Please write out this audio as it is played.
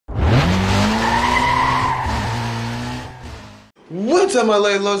What's up, my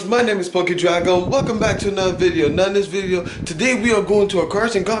Laylos? My name is Punky Drago. Welcome back to another video. Now in this video, today we are going to a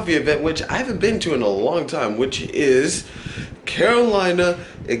Cars and Coffee event, which I haven't been to in a long time, which is Carolina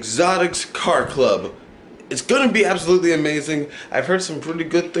Exotics Car Club. It's going to be absolutely amazing. I've heard some pretty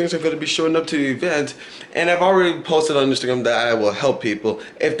good things are going to be showing up to the event, and I've already posted on Instagram that I will help people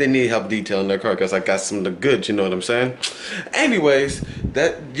if they need help detailing their car, because I got some of the goods, you know what I'm saying? Anyways,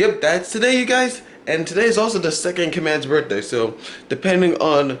 that's today, you guys. And today is also the second in command's birthday, so depending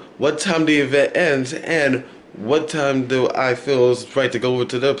on what time the event ends and what time do I feel is right to go over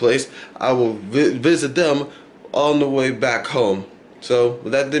to their place, I will visit them on the way back home. So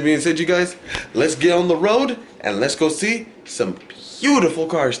with that being said, you guys, let's get on the road and let's go see some beautiful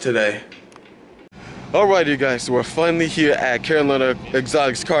cars today. Alright, you guys, so we're finally here at Carolina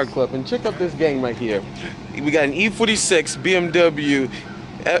Exotics Car Club, and check out this gang right here. We got an E46 BMW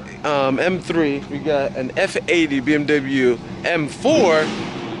M3, we got an F80 BMW M4.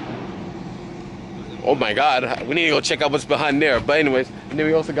 Oh my god, we need to go check out what's behind there. But anyways, and then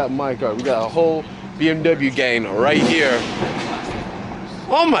we also got my car. We got a whole BMW gang right here.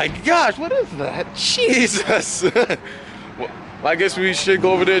 Oh my gosh, what is that? Jesus. Well, I guess we should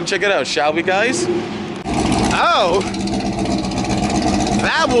go over there and check it out, shall we, guys? Oh,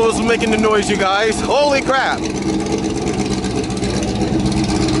 that was making the noise, you guys. Holy crap.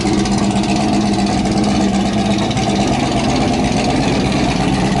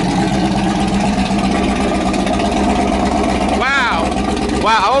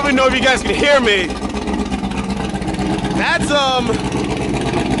 Wow, I don't even know if you guys can hear me.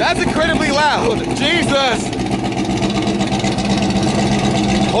 That's incredibly loud. Jesus.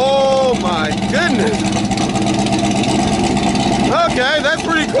 Oh my goodness. Okay, that's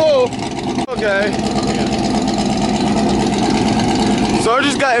pretty cool. Okay. So I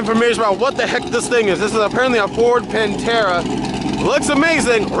just got information about what the heck this thing is. This is apparently a Ford Pantera. Looks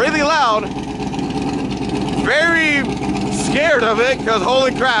amazing, really loud. Very scared of it, because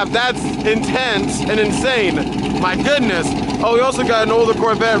holy crap, that's intense and insane. My goodness. Oh, we also got an older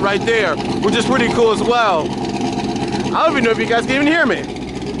Corvette right there, which is pretty cool as well. I don't even know if you guys can even hear me.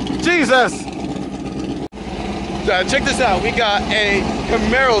 Jesus. Check this out. We got a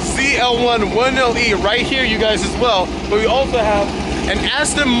Camaro ZL1 1LE right here, you guys, as well. But we also have an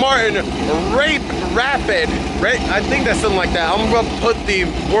Aston Martin Rapid, right? I think that's something like that. I'm gonna put the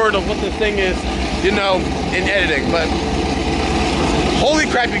word of what this thing is, you know, in editing, but holy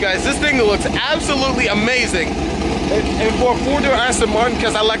crap, you guys, this thing looks absolutely amazing. And for a four-door Aston Martin,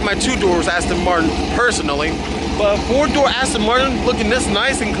 because I like my two-doors Aston Martin personally, but four-door Aston Martin looking this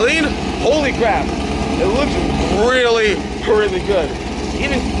nice and clean, holy crap. It looks really, really good.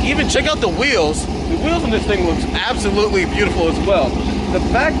 Even check out the wheels. The wheels on this thing looks absolutely beautiful as well. The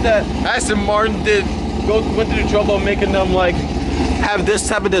fact that Aston Martin went through the trouble of making them like have this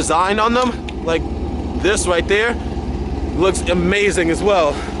type of design on them, like this right there, looks amazing as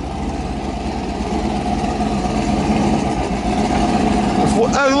well.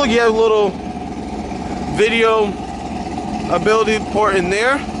 Oh, look, you have a little video ability port in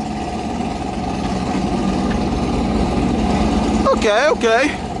there.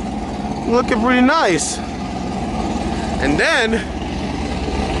 Okay. Looking pretty nice. And then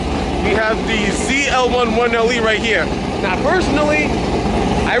we have the ZL1 1LE right here. Now, personally,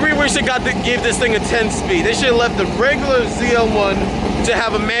 I really wish they gave this thing a 10-speed. They should have left the regular ZL1 to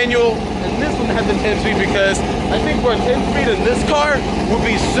have a manual, and this one has a 10-speed, because I think for a 10-speed in this car would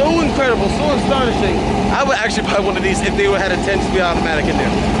be so incredible, so astonishing. I would actually buy one of these if they would have had a 10-speed automatic in there.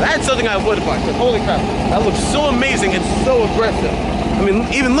 That's something I would buy, because holy crap, that looks so amazing and so aggressive. I mean,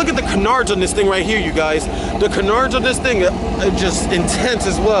 even look at the canards on this thing right here, you guys. The canards on this thing are just intense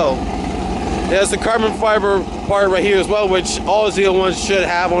as well. There's the carbon fiber part right here as well, which all ZL1s should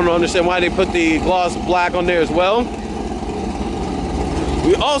have. I don't understand why they put the gloss black on there as well.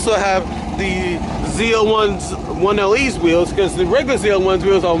 We also have the ZL1's 1LE's wheels, because the regular ZL1's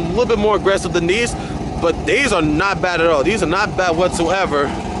wheels are a little bit more aggressive than these, but these are not bad at all. These are not bad whatsoever.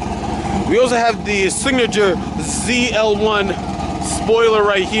 We also have the signature ZL1 spoiler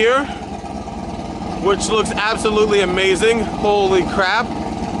right here, which looks absolutely amazing. Holy crap.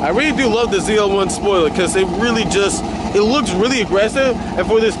 I really do love the ZL1 spoiler, because it looks really aggressive, and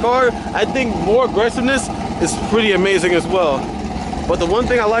for this car, I think more aggressiveness is pretty amazing as well. But the one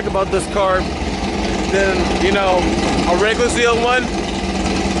thing I like about this car than, you know, a regular ZL1,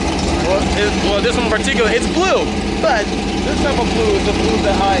 well, this one in particular, it's blue, but this type of blue is the blue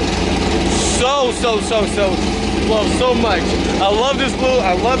that I love so much. I love this blue,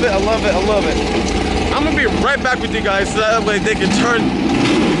 I love it. I'm gonna be right back with you guys, so that way they can turn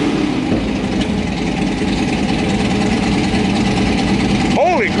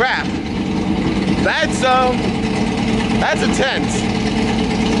That's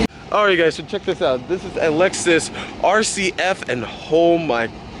intense. Alright guys, so check this out. This is a Lexus RCF, and oh my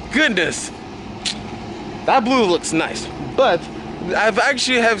goodness, that blue looks nice. But I've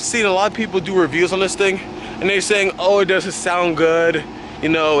actually have seen a lot of people do reviews on this thing, and they're saying, oh, it doesn't sound good, you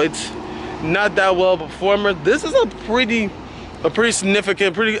know, it's not that well performer. This is a pretty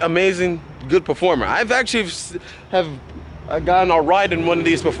significant, pretty amazing, good performer. I've actually have gotten a ride in one of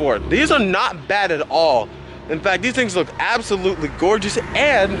these before. These are not bad at all. In fact, these things look absolutely gorgeous,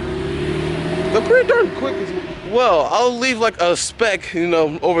 and they're pretty darn quick as well. I'll leave like a spec, you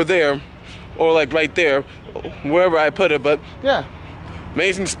know, over there, or like right there, wherever I put it. But yeah,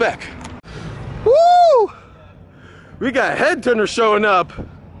 amazing spec. Woo! We got head turners showing up.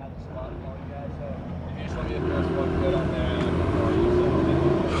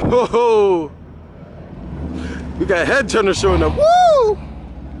 Whoa! We got head turners showing up. Woo!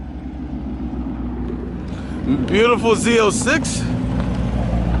 Beautiful ZL6.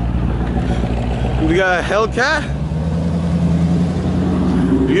 We got a Hellcat.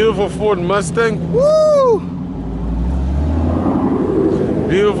 Beautiful Ford Mustang. Woo!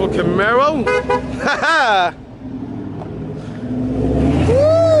 Beautiful Camaro. Haha!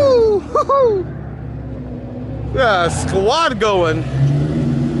 Woo! Yeah, squad going.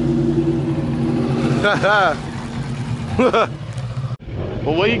 Haha.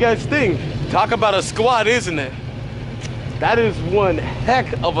 Well, what do you guys think? Talk about a squad, isn't it? That is one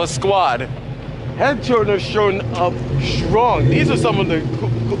heck of a squad. Head turners showing up strong. These are some of the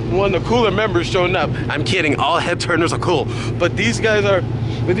one of the cooler members showing up. I'm kidding, all head turners are cool, but these guys are.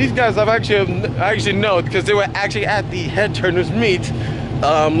 But these guys I actually know, because they were actually at the head turners meet,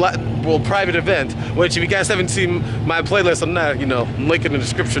 well, private event. Which, if you guys haven't seen my playlist on that, you know, link in the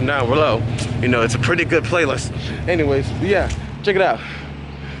description down below. You know, it's a pretty good playlist. Anyways, yeah, check it out.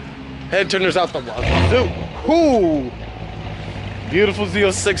 Head turners out the wazoo. Ooh. Beautiful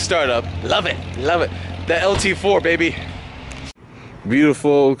ZL6 startup. Love it, love it. The LT4, baby.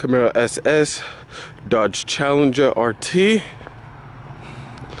 Beautiful Camaro SS, Dodge Challenger RT.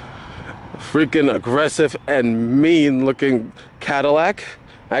 Freaking aggressive and mean looking Cadillac.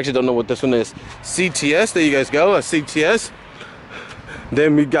 I actually don't know what this one is. CTS, there you guys go, a CTS.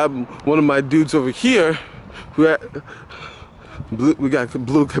 Then we got one of my dudes over here. We got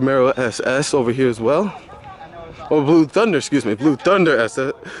blue Camaro SS over here as well. Oh, Blue Thunder, excuse me. Blue Thunder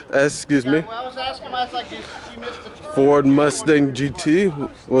SS, excuse me. I was asking, I was like, you missed the Ford Mustang GT.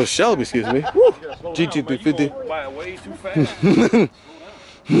 Well, Shelby, excuse me. Woo. GT 350. way too fast.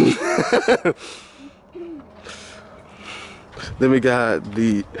 Then we got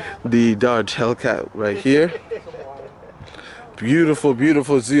the Dodge Hellcat right here. Beautiful,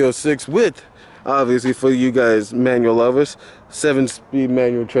 beautiful Z06 with, obviously for you guys manual lovers, 7-speed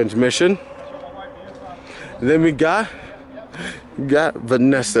manual transmission. Then we got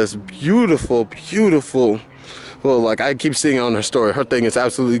Vanessa's beautiful, beautiful, well, like I keep seeing on her story, her thing is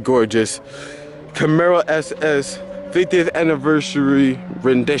absolutely gorgeous. Camaro SS 50th anniversary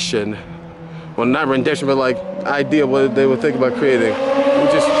rendition. Well, not rendition, but like idea what they would think about creating.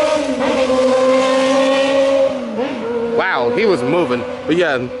 Wow, he was moving. But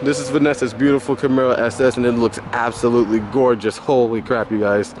yeah, this is Vanessa's beautiful Camaro SS, and it looks absolutely gorgeous. Holy crap, you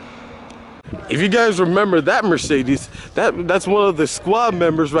guys. If you guys remember that Mercedes, that's one of the squad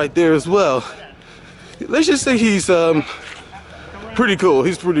members right there as well. Let's just say he's pretty cool.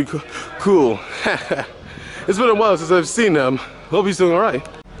 He's pretty cool. It's been a while since I've seen him. Hope he's doing all right.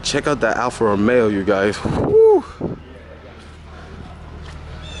 Check out that Alfa Romeo, you guys. Woo.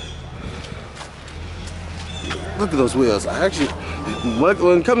 Look at those wheels. I actually,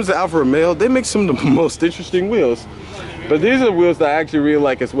 when it comes to Alfa Romeo, they make some of the most interesting wheels. But these are wheels that I actually really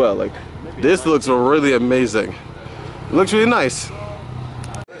like as well. Like, this looks really amazing. It looks really nice.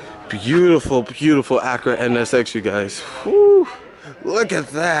 Beautiful, beautiful Acura NSX, you guys. Woo. Look at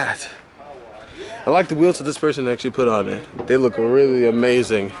that. I like the wheels that this person actually put on it. They look really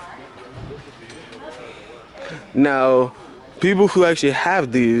amazing. Now, people who actually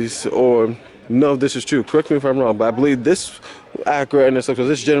have these, or know if this is true, correct me if I'm wrong, but I believe this Acura NSX, or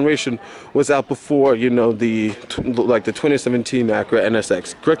this generation, was out before, you know, the 2017 Acura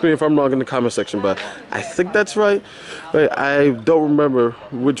NSX. Correct me if I'm wrong in the comment section, but I think that's right. But I don't remember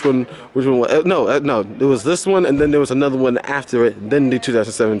which one was. No, it was this one, and then there was another one after it, then the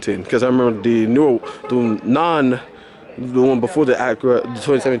 2017. Because I remember the one before the Acura, the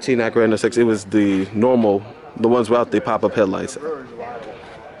 2017 Acura NSX, it was the normal, the ones without the pop-up headlights.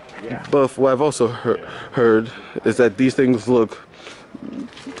 But what I've also heard is that these things look,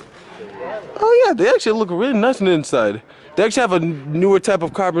 oh yeah, they actually look really nice on the inside. They actually have a newer type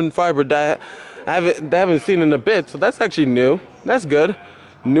of carbon fiber that I haven't seen in a bit, so that's actually new. That's good.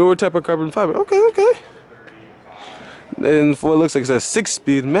 Newer type of carbon fiber. Okay, okay. And for what it looks like, it's a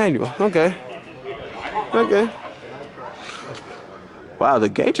 6-speed manual. Okay. Okay. Wow, the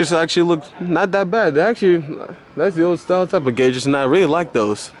gauges actually look not that bad. They actually, that's the old style type of gauges, and I really like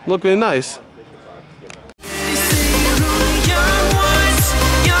those. Look really nice.